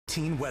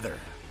Teen weather.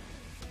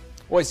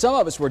 Boy, some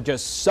of us were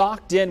just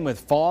socked in with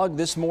fog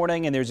this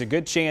morning, and there's a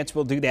good chance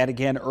we'll do that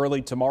again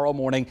early tomorrow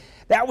morning.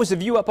 That was a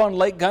view up on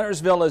Lake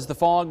Guntersville as the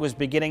fog was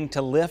beginning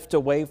to lift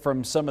away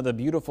from some of the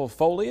beautiful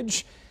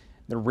foliage.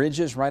 The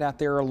ridges right out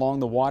there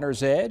along the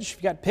water's edge. If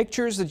you got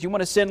pictures that you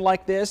want to send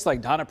like this, like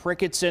Donna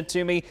Prickett sent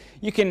to me,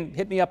 you can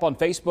hit me up on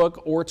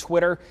Facebook or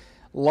Twitter.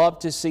 Love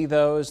to see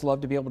those.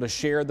 Love to be able to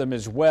share them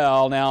as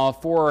well. Now,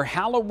 for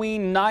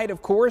Halloween night,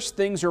 of course,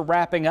 things are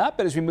wrapping up.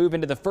 But as we move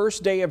into the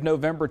first day of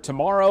November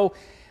tomorrow,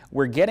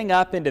 we're getting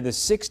up into the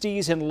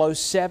 60s and low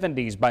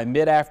 70s by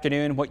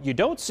mid-afternoon. What you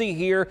don't see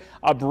here,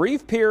 a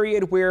brief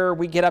period where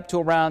we get up to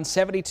around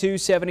 72,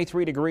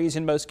 73 degrees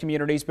in most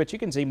communities, but you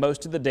can see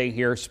most of the day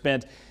here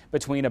spent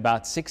between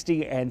about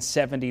 60 and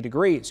 70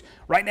 degrees.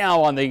 Right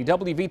now on the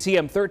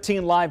WVTM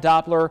 13 live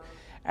Doppler,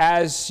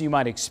 as you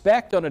might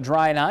expect on a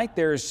dry night,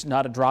 there's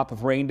not a drop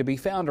of rain to be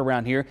found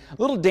around here.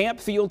 A little damp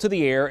feel to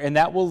the air, and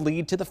that will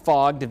lead to the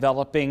fog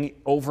developing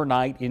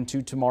overnight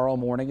into tomorrow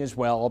morning as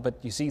well. But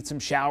you see some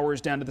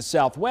showers down to the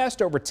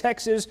southwest over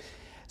Texas,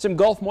 some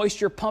Gulf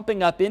moisture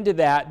pumping up into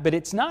that, but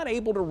it's not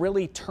able to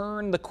really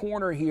turn the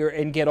corner here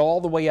and get all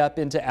the way up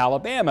into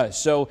Alabama.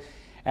 So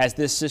as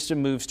this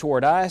system moves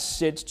toward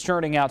us, it's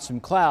churning out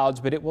some clouds,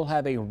 but it will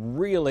have a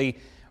really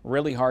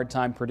hard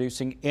time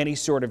producing any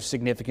sort of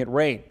significant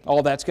rain.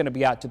 All that's going to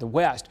be out to the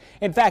west.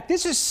 In fact,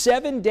 this is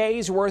 7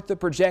 days worth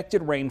of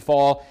projected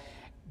rainfall.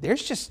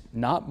 There's just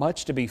not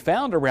much to be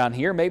found around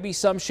here. Maybe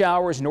some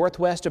showers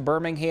northwest of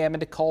Birmingham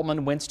into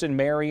Cullman, Winston,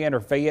 Marion,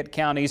 or Fayette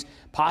counties,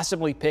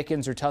 possibly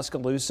Pickens or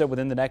Tuscaloosa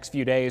within the next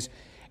few days.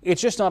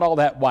 It's just not all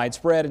that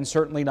widespread and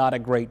certainly not a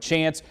great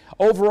chance.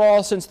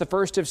 Overall, since the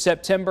 1st of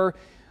September,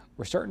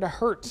 we're starting to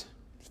hurt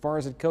as far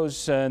as it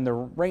goes in the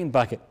rain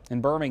bucket in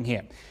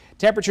Birmingham.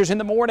 Temperatures in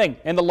the morning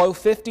in the low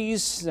 50s,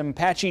 some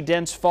patchy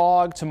dense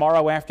fog.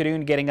 Tomorrow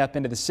afternoon getting up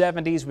into the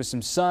 70s with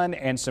some sun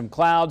and some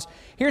clouds.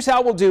 Here's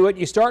how we'll do it.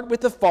 You start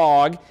with the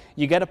fog.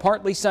 You get a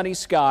partly sunny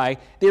sky.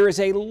 There is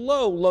a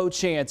low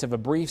chance of a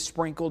brief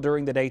sprinkle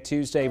during the day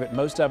Tuesday, but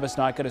most of us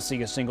not going to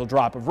see a single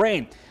drop of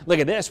rain. Look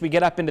at this. We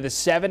get up into the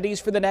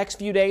 70s for the next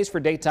few days for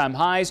daytime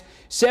highs.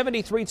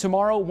 73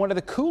 tomorrow, one of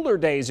the cooler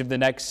days of the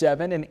next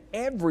 7, and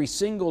every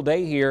single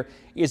day here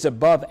is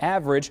above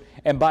average.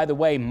 And by the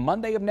way,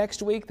 Monday of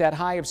next week, that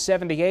high of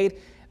 78,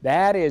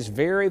 that is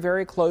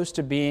very close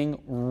to being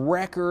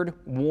record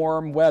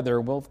warm weather.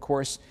 We'll, of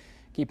course,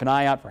 keep an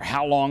eye out for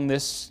how long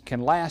this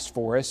can last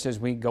for us as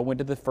we go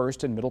into the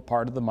first and middle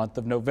part of the month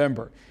of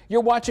November.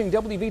 You're watching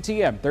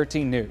WVTM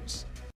 13 News.